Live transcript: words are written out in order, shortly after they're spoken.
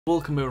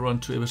Welcome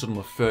everyone to episode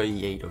number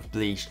 38 of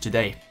Bleach.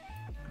 Today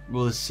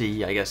we'll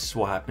see, I guess,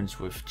 what happens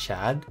with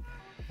Chad.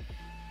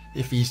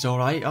 If he's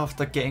alright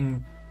after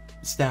getting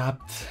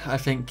stabbed, I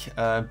think,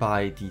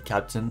 by the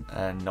captain,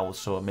 and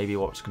also maybe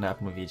what's going to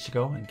happen with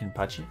ICHIGO and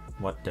Kenpachi,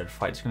 what their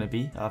fight's going to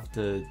be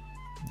after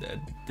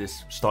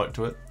this start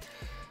to it,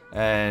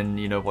 and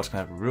you know what's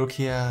going to happen with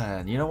Rukia,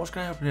 and you know what's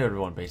going to happen to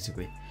everyone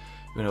basically.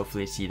 We're going to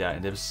hopefully see that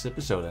in this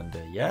episode,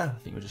 and yeah, I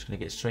think we're just going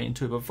to get straight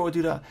into it. But before we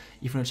do that,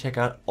 if you want to check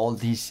out all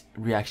these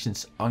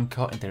reactions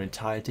uncut in their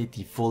entirety,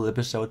 the full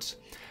episodes,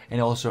 and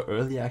also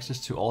early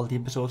access to all the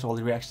episodes, all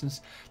the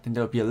reactions, then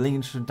there'll be a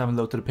link down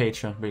below to the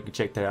Patreon where you can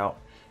check that out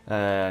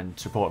and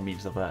support me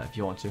and stuff like that if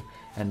you want to.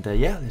 And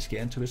yeah, let's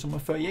get into it. Number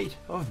 38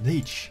 of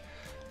Bleach.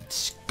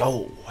 Let's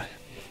go.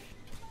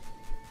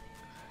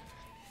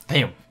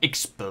 Damn,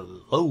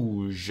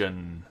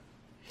 explosion.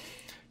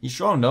 He's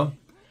strong though,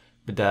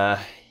 but damn,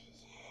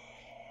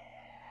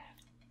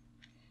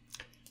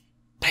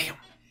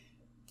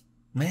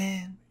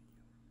 man.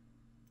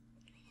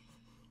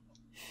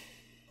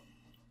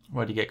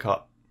 Where'd he get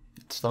caught?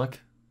 Stomach?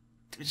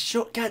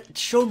 God,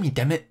 show me,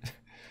 damn it.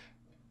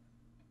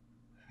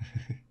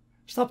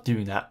 Stop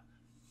doing that.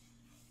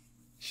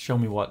 Show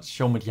me what?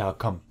 Show me the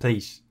outcome,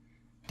 please.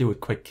 Do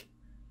it quick.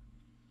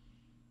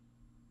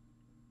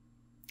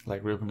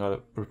 Like ripping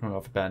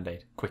off a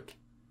band-aid. Quick.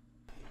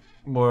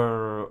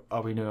 Where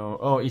are we now?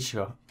 Oh,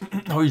 Ichigo.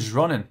 Oh, he's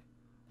running.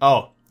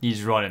 Oh.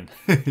 He's running.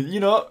 You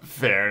know what?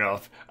 Fair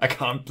enough. I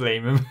can't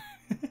blame him.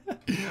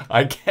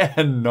 I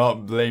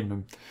cannot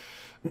blame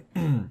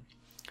him.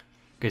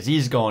 Because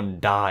he's gonna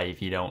die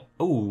if you don't.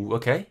 Oh,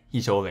 okay.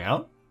 He's holding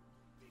out.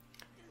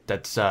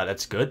 That's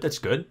good. That's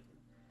good.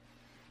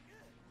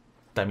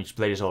 That means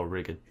blade is all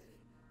really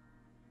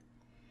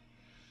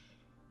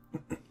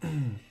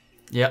good.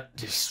 Yeah,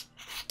 just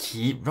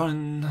keep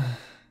running.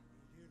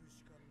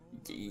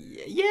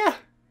 Yeah.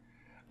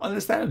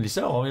 Understandably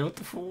so. I mean,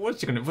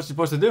 what's he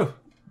supposed to do?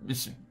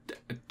 Is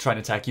try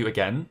and attack you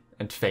again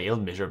and fail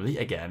miserably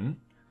again.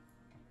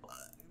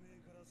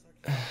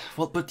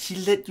 Well, but he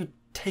let you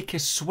take a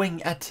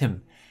swing at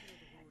him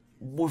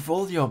with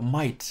all your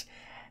might,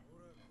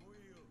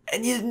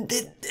 and you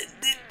didn't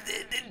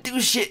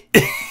do shit.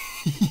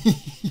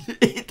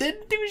 He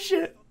didn't do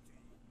shit.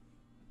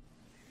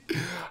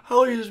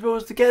 How are you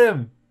supposed to get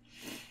him?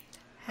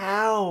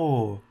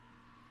 How?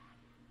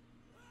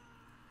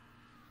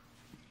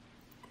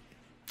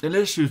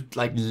 Unless you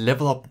like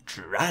level up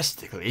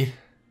drastically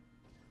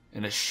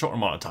in a short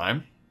amount of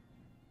time,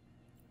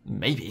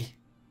 maybe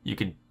you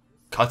can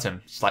cut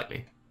him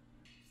slightly.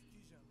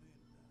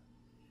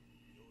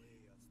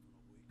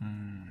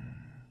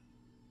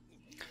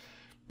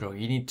 Bro,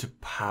 you need to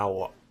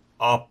power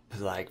up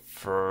like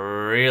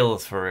for real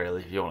if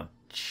you want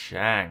a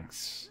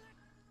chance.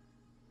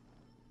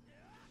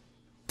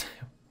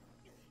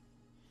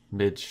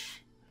 Bitch.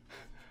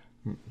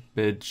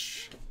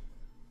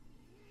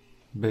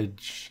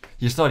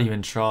 He's not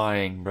even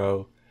trying,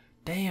 bro.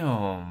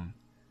 Damn.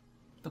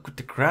 Look at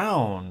the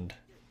ground.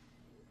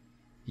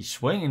 He's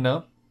swinging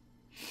though.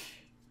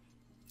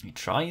 He's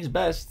trying his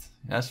best,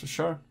 that's for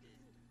sure.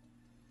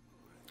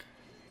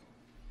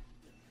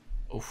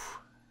 Oof.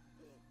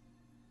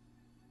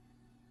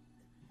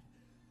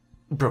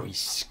 Bro, he's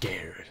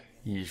scared.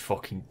 He's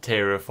fucking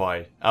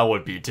terrified. I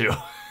would be too.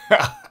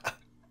 I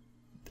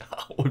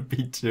would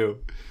be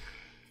too.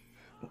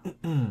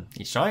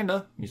 He's trying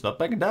though. He's not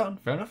backing down.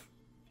 Fair enough.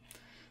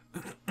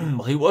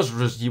 Well, he was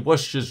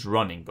just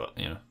running, but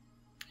you know,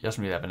 he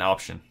doesn't really have an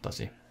option, does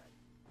he?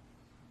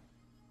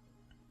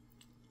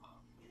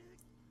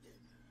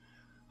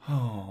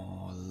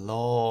 Oh,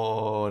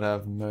 Lord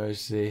have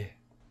mercy.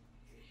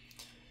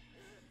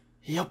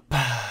 Yup.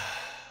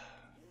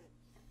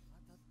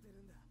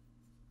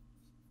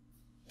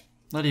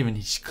 Not even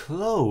his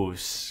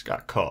clothes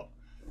got caught.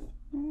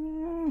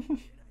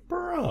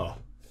 Bro,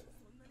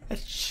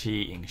 that's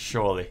cheating,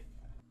 surely.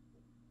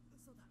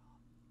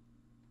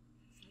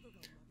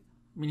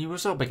 I mean, he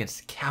was up against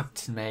the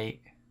captain,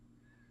 mate.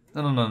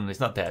 No, he's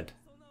not dead.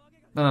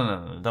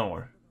 No, don't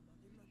worry.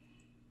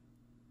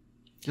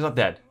 He's not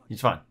dead.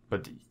 He's fine.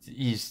 But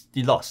he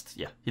lost.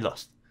 Yeah, he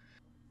lost.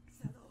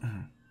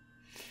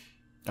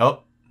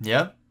 Oh,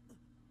 yeah.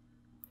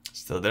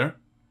 Still there.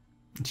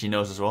 And she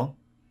knows as well.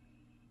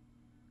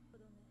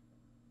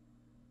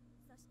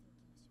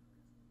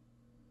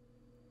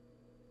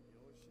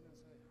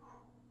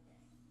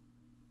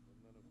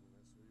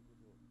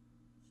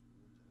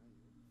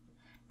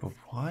 But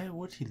why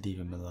would he leave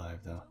him alive,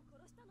 though?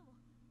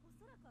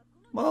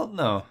 Well,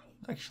 no.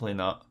 Actually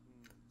not.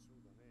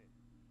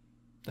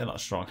 They're not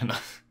strong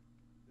enough.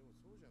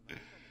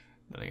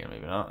 Then again,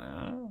 maybe not.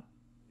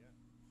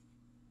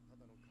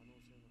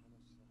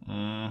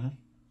 Yeah.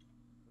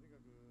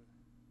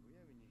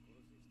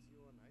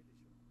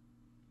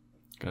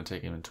 Gonna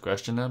take him into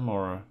question them,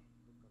 or...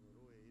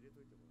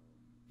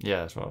 Yeah,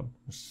 that's what I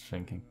was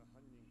thinking.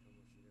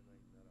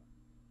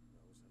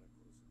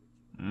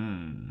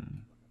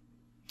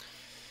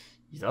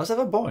 He does have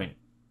a point,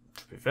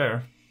 to be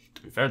fair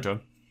to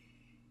him.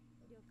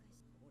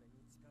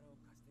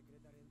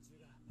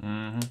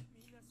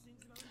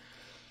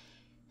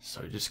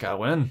 So you just gotta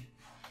win.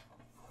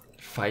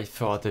 Fight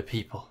for other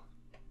people.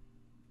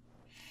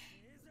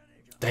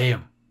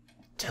 Damn.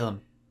 Tell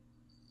him.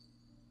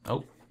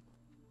 Oh.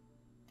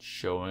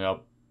 Showing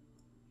up.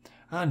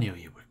 I knew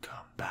you would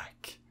come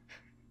back.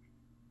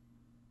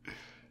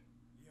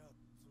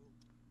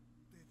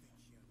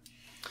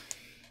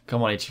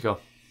 Come on, Ichigo.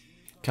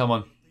 Come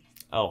on.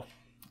 Oh.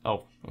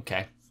 Oh,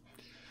 okay.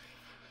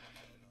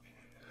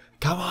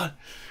 Come on.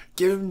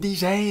 Give him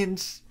these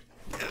hands.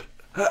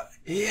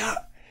 Yeah.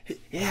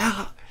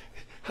 Yeah.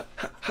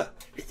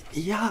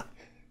 Yeah.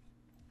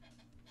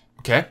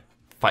 Okay.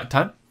 Fight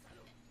time.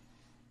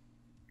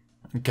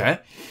 Okay.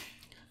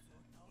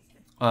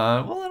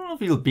 Well, I don't know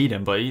if you'll beat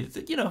him, but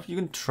you know, you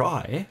can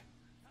try.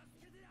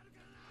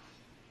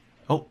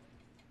 Oh.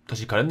 Does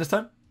he cut him this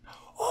time?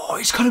 Oh,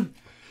 he's cut him.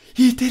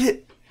 He did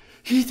it.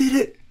 He did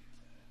it.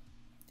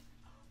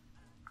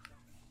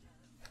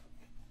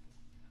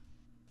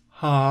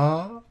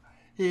 Huh?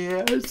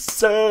 Yes,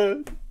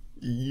 sir.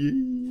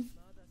 Yeah.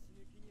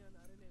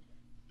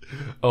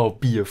 Oh,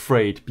 be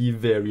afraid. Be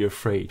very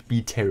afraid.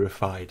 Be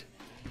terrified.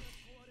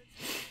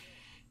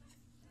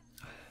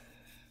 I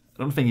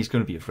don't think he's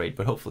going to be afraid,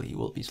 but hopefully he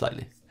will be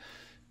slightly.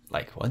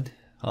 Like, what?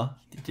 Huh?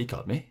 Did he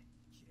cut me?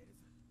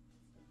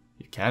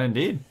 You can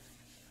indeed.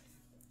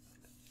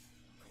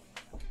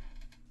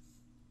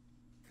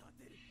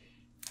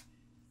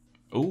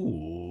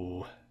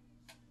 Ooh.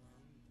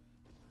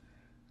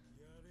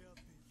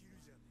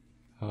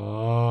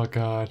 Oh,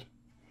 God.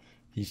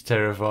 He's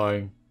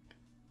terrifying.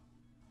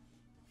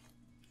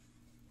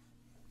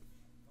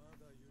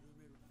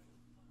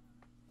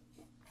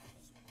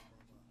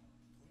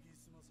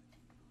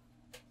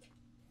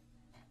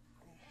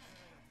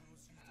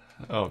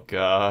 Oh,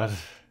 God.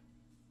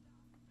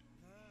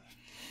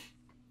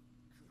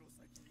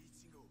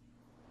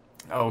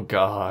 Oh,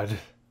 God.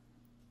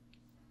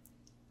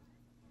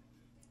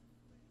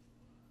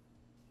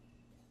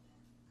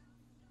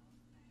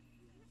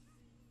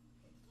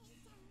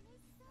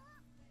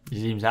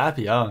 He seems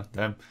happy, huh?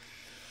 Damn.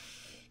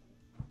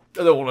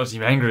 I don't want to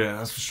seem angry,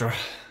 that's for sure.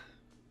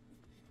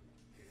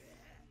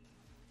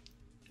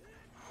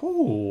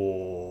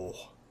 Ooh.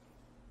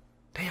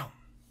 Damn.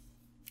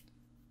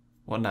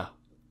 What now?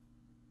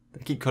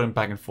 They keep cutting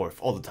back and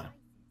forth all the time.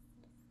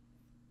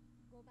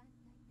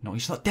 No,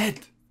 he's not dead.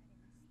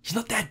 He's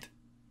not dead.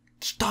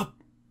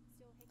 Stop.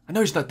 I know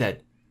he's not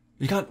dead.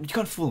 You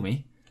can't fool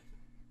me.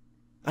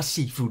 I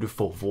see through the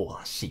fourth wall.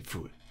 I see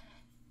through it.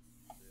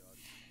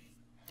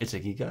 It's a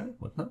ICHIGO?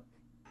 What now?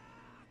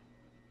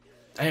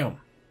 Damn.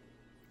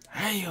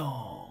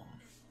 Damn.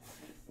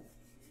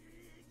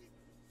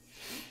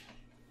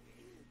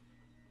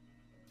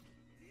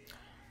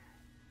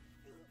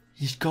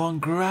 He's gone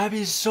grab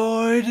his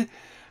sword.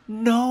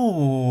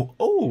 No.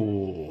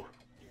 Oh.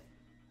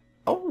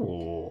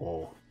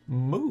 Oh.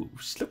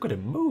 Moves. Look at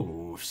him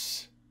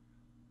moves.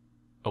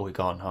 Oh, he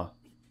gone, huh?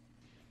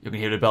 You can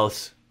hear the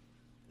bells.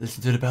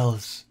 Listen to the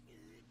bells.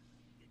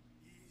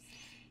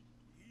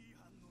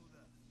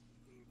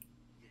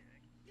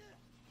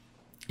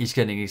 He's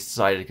getting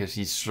excited because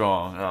he's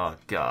strong. Oh,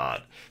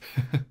 God.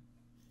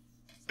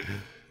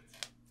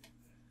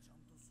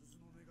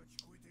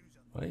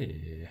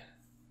 Wait.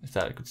 Is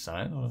that a good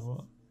sign or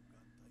what?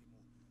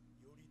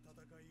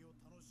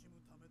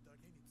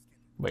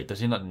 Wait,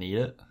 does he not need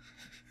it?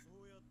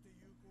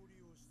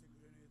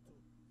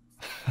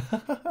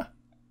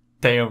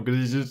 Damn, because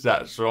he's just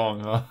that strong,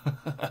 huh?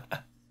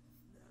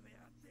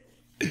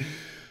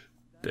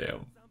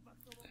 Damn.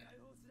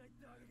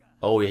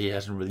 Oh, yeah, he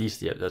hasn't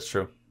released yet, that's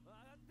true.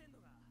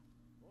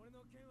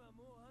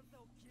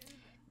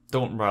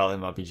 Don't rile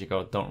him up,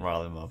 ICHIGO. Don't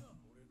rile him up.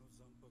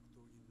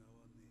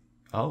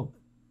 Oh.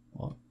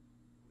 What?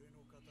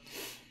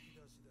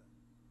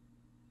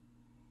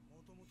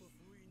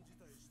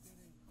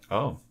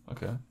 Oh,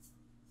 okay.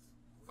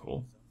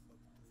 Cool.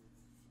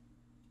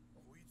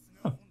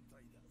 Huh.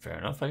 Fair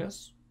enough, I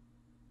guess.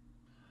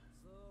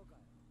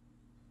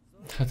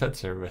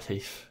 That's a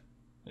relief.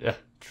 Yeah,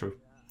 true.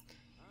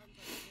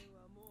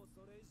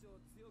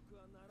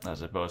 I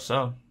suppose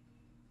so.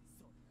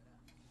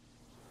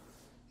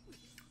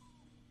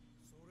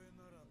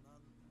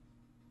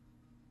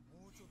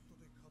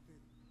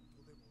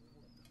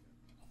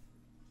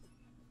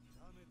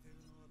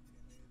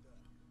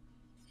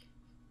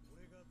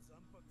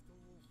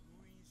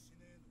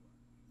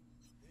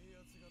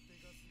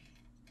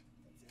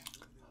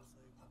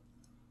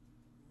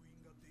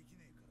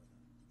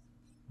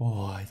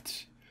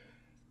 What?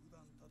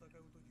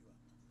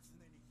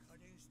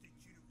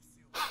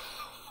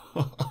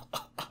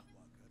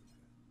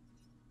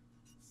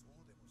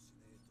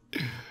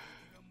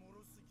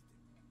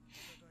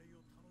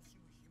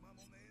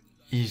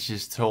 He's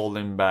just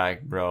holding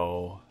back,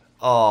 bro.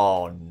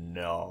 Oh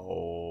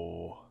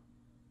no.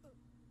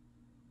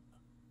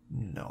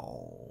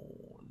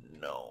 No.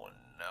 No,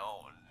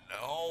 no,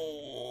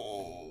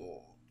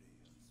 no.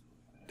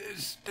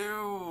 This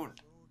dude.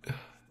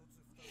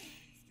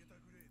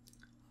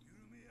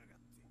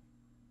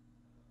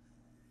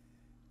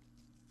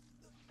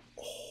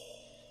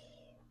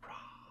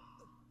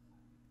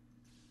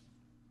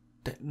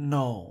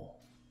 No.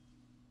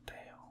 Damn.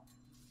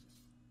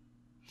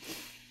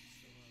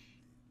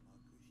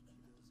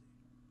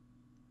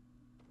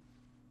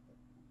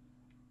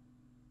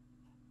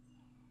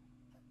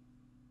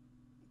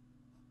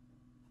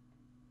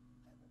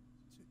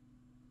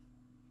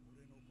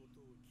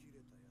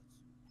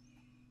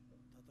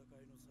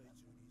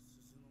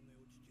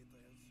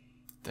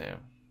 Damn.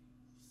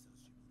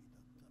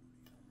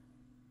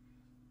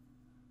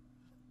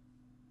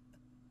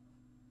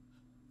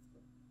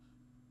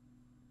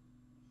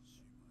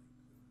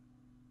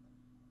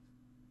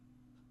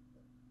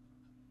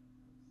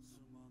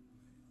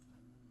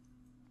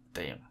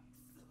 Damn.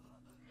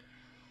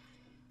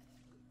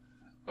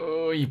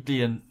 Oh, you're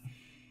bleeding.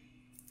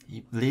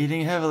 You're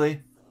bleeding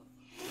heavily.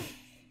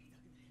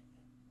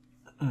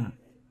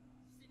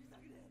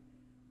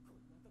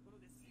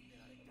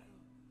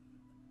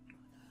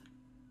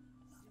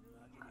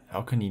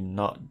 How can you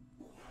not?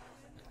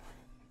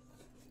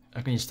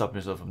 How can you stop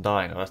yourself from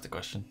dying? Oh, that's the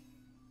question.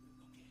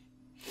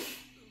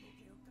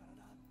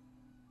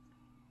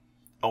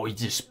 Oh,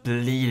 he's just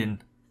bleeding.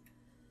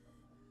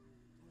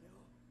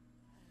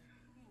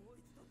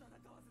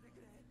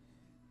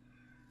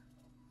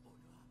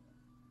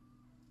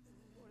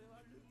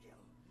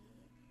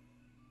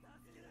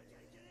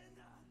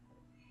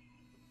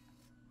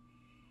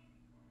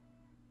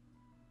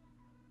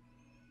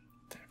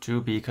 To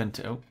be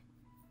continued. Oh,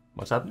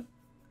 what's happening?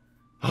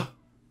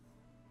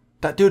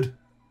 That dude.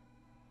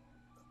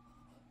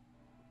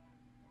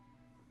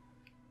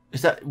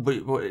 Is that?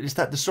 Wait, is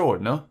that the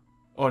sword? No,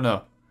 or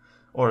no,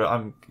 or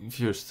I'm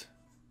confused.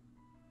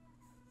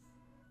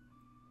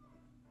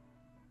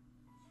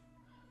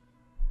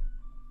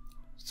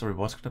 Sorry,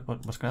 what's gonna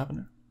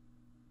happen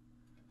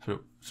there?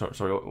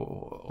 Sorry.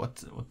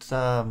 What's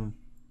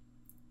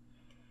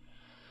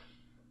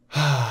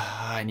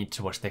I need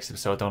to watch next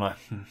episode, don't I?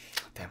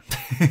 Damn.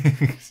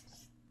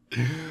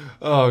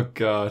 Oh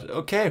god.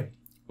 Okay.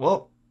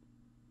 Well,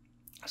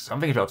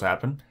 something's about to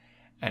happen,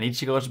 and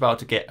Ichigo is about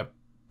to get a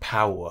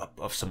power-up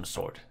of some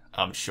sort,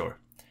 I'm sure.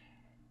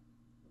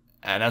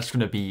 And that's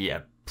gonna be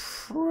a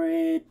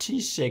pretty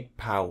sick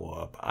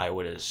power-up, I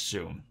would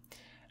assume.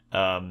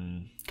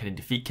 Can he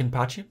defeat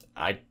Kenpachi?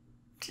 I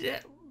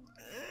don't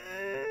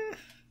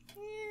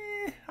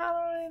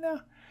really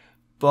know.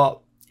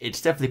 But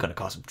it's definitely gonna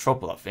cause some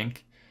trouble, I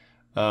think.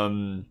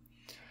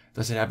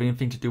 Does it have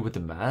anything to do with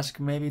the mask,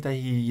 maybe, that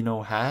he,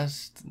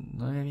 has?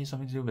 Maybe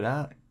something to do with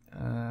that?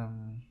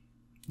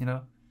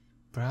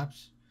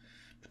 Perhaps?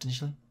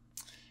 Potentially?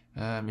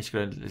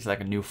 It's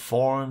like a new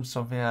form,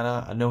 something like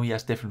that. I know he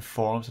has different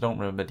forms. I don't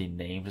remember the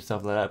names and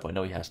stuff like that, but I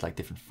know he has like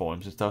different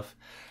forms and stuff.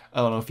 I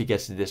don't know if he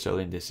gets to this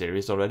early in this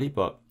series already,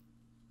 but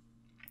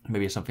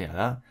maybe it's something like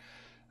that.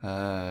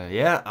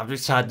 Yeah, I'm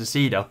just excited to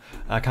see though.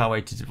 I can't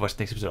wait to watch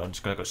the next episode. I'm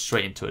just gonna go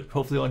straight into it.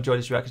 Hopefully you'll enjoy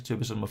this reaction to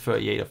episode number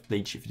 38 of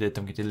Bleach. If you did,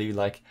 don't forget to leave a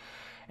like.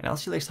 And I'll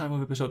see you next time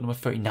with episode number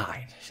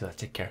 39. So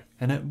take care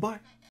and bye.